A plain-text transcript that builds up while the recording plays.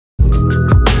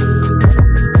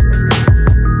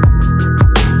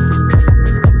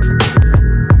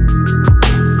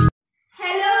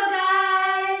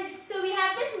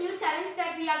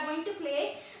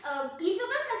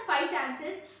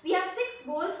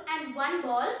one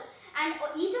ball, and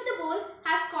each of the balls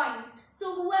has coins. So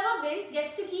whoever wins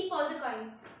gets to keep all the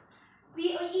coins. We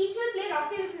each will play rock,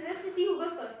 paper, scissors to see who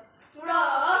goes first.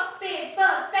 Rock,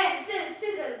 paper, pencil,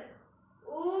 scissors.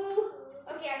 Ooh.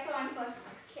 Okay, I saw one first.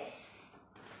 Okay.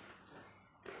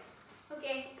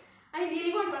 Okay. I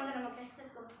really want one Dharam. Okay,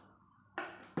 let's go.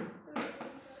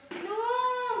 No!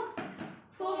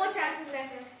 4 more chances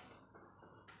left.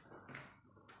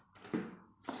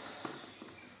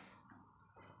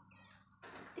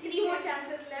 3 more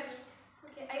chances left.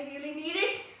 Okay, I really need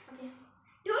it. Okay.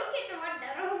 Don't get one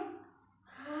Dharam.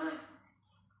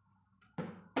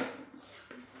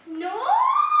 No!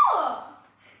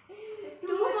 2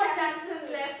 more chances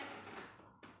left.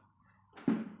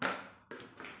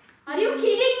 Are you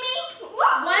kidding me?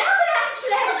 What? 1 chance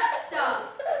left.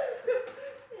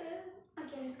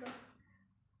 Okay, let's go.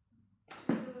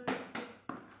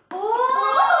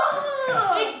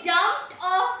 Oh! It jumped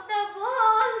off the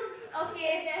balls.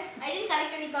 Okay. I didn't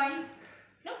collect any coin.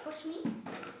 No, push me.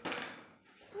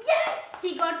 Yes! He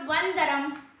got 1 Dharam.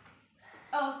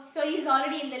 Oh, so he's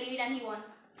already in the lead and he won.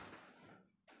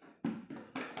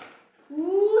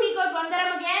 Ooh, he got 1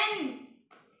 Dharam again.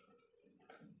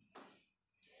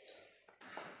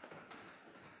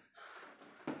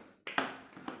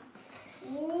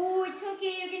 Ooh, it's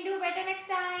okay. You can do better next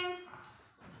time.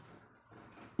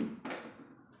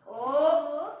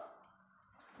 Oh.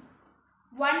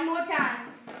 1 more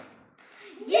chance.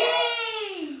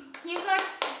 Yay! You got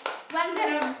 1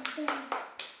 Dharam.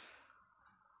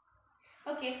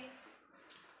 Okay.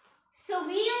 So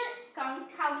we'll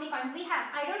count how many coins we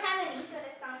have. I don't have any, so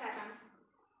let's count our coins.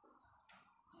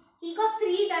 He got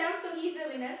 3 Dharams, so he's the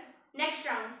winner. Next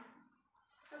round.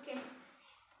 Okay.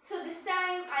 So this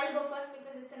time I'll go first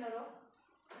because it's in a row.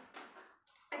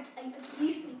 I at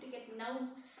least need to get now.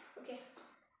 Okay.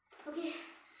 Okay.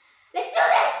 Let's do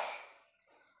this!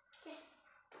 Okay.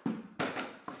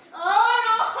 Oh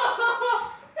no!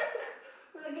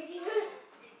 Okay.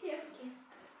 Here. Okay.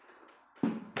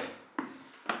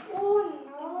 Oh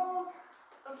no.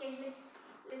 Okay,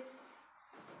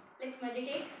 let's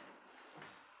meditate.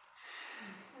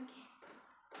 Okay.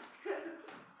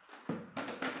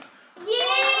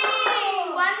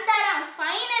 Yay! 1 Dharam,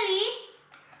 finally.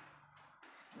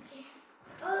 Okay.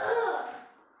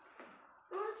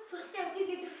 First I have to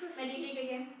get the first. Meditate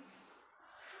again.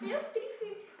 I have 3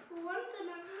 feet. 1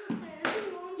 Dharam.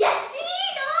 Yes!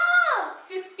 No!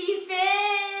 50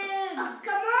 films. Oh,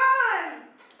 come on!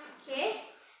 Okay.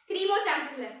 3 more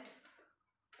chances left.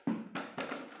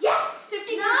 Yes!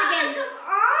 50 No, films again. come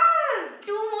on!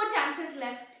 2 more chances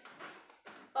left.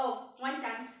 Oh, 1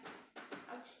 chance.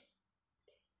 Ouch.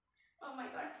 Oh my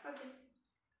god. Okay.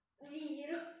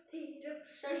 0, 0.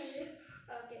 Shush.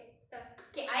 Okay. So,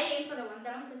 okay, I aim for the 1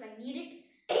 Dharam because I need it.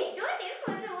 Hey, don't aim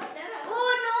for the 1 Dharam.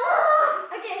 Oh no!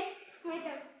 Okay, my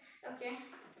turn. Okay.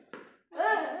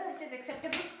 This is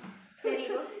acceptable. There you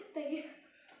go. Thank you.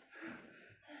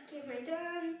 Okay, my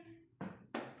turn.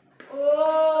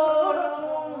 Oh no!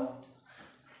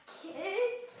 Okay.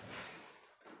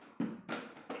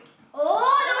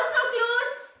 Oh, that was so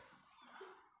close.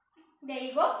 There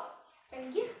you go.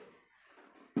 Thank you.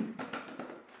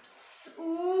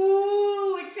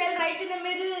 Ooh, it fell right in the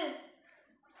middle.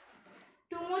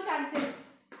 2 more chances.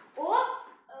 Oh,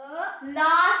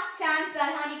 last chance,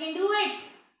 Arhan. You can do it.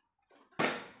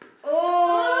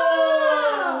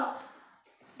 Oh,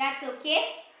 that's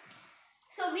okay.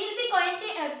 So we'll be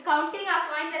counting our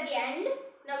coins at the end.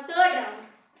 Now 3rd round.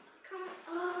 Come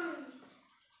on.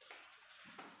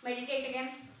 Meditate again.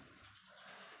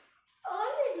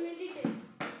 Always meditate.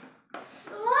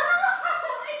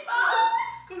 Oh, it was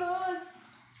close.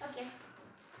 Okay.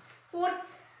 4th.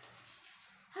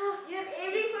 You're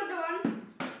aiming for the 1.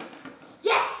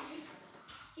 Yes!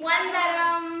 1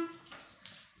 Dharam.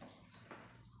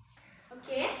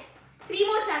 Okay. 3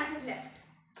 more chances left.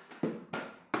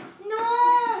 No!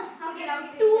 Okay, now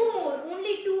 2 more.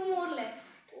 Only 2 more left.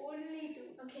 Only 2.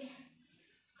 Okay.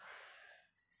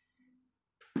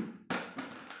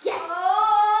 Yes!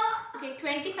 Oh! Okay,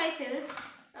 25 fills.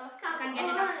 Oh, Come can't get on.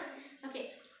 enough. Okay.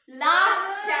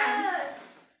 Last chance.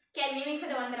 Okay, I'm aiming for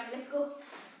the 1 Dharam. Let's go.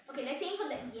 Okay, let's aim for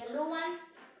the yellow one.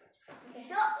 Okay.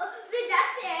 No, wait,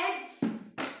 that's the edge.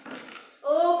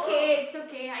 Okay, it's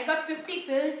okay. I got 50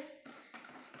 fills.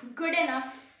 Good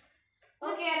enough.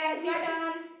 Okay, Arhan, it's your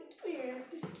turn.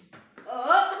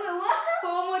 Oh,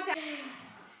 4 more chances.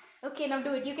 Okay, now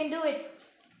do it. You can do it.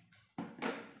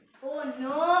 Oh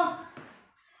no.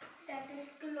 That is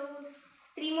close.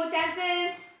 3 more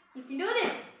chances. You can do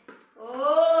this.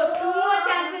 Oh, 2 more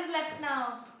chances left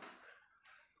now.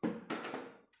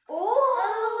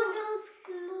 Oh, that was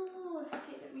close.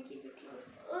 Okay, let me keep it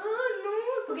close. Oh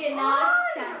Okay,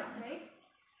 last chance, right?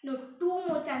 No, 2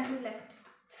 more chances left.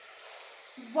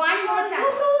 One more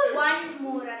chance. One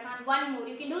more, Arhan. One more.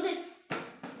 You can do this.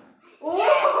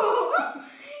 Oh!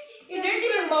 It didn't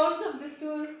even bounce up the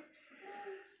stool.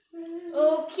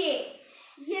 Okay.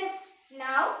 Yes.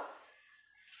 Now,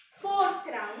 4th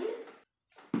round.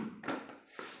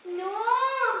 No.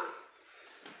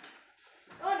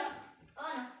 Oh no.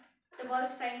 Oh no. The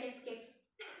ball's trying to escape.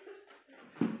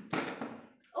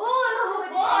 Oh no,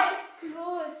 boy.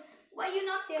 Close. Why are you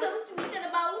not Here. close to each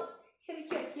other, ball? Here.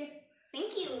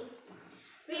 Thank you.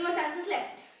 3 more chances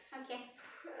left. Okay.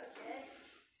 Okay.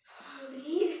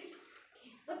 Breathe.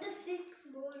 What the 6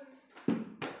 balls?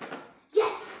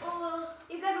 Yes! Oh,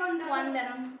 you got one down. One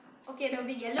down. Okay, now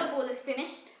the yellow bowl is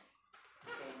finished.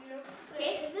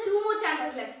 Okay, Is it? 2 more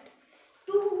chances left.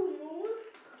 2 more.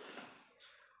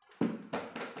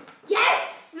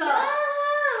 Yes!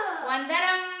 Ah! One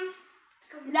down.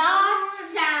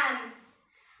 Last chance.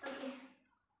 Okay.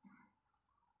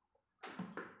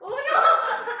 Oh no!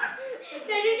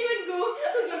 That didn't even go.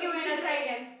 Okay, wait, I'll try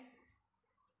again.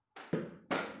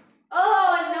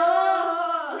 Oh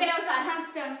no! Okay, now it's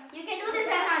Arhan's turn. You can do this,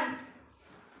 Arhan.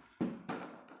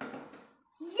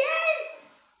 Yes!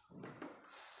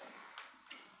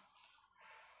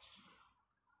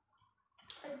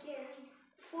 Again,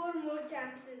 4 more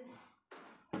chances.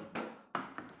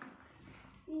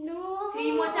 No.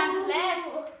 3 more chances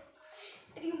left.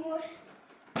 3 more.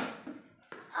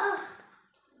 Ah.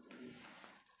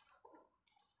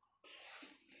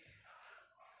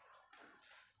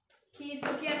 Okay, it's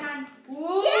okay, Arhan.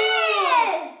 Ooh.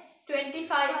 Yes!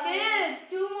 25 fills.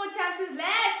 2 more chances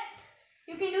left.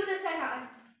 You can do this, Arhan.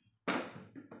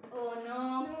 Oh no.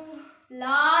 No.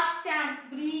 Last chance.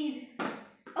 Breathe.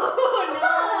 Oh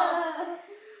no.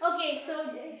 Okay, so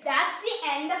that's the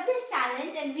end of this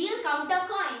challenge and we'll count our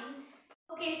coins.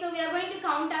 Okay, so we are going to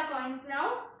count our coins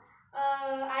now.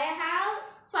 I have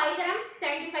 5 dirham,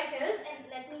 75 hills, and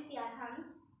let me see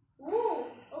Arhan's. Ooh,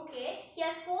 okay. He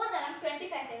has 4 dirham,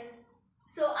 25 hills.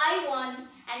 So I won,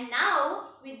 and now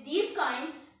with these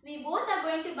coins, we both are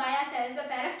going to buy ourselves a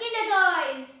pair of Kinder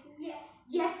Joys. Yes.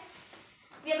 Yes,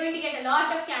 we are going to get a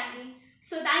lot of candy.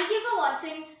 So thank you for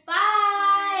watching.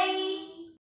 Bye.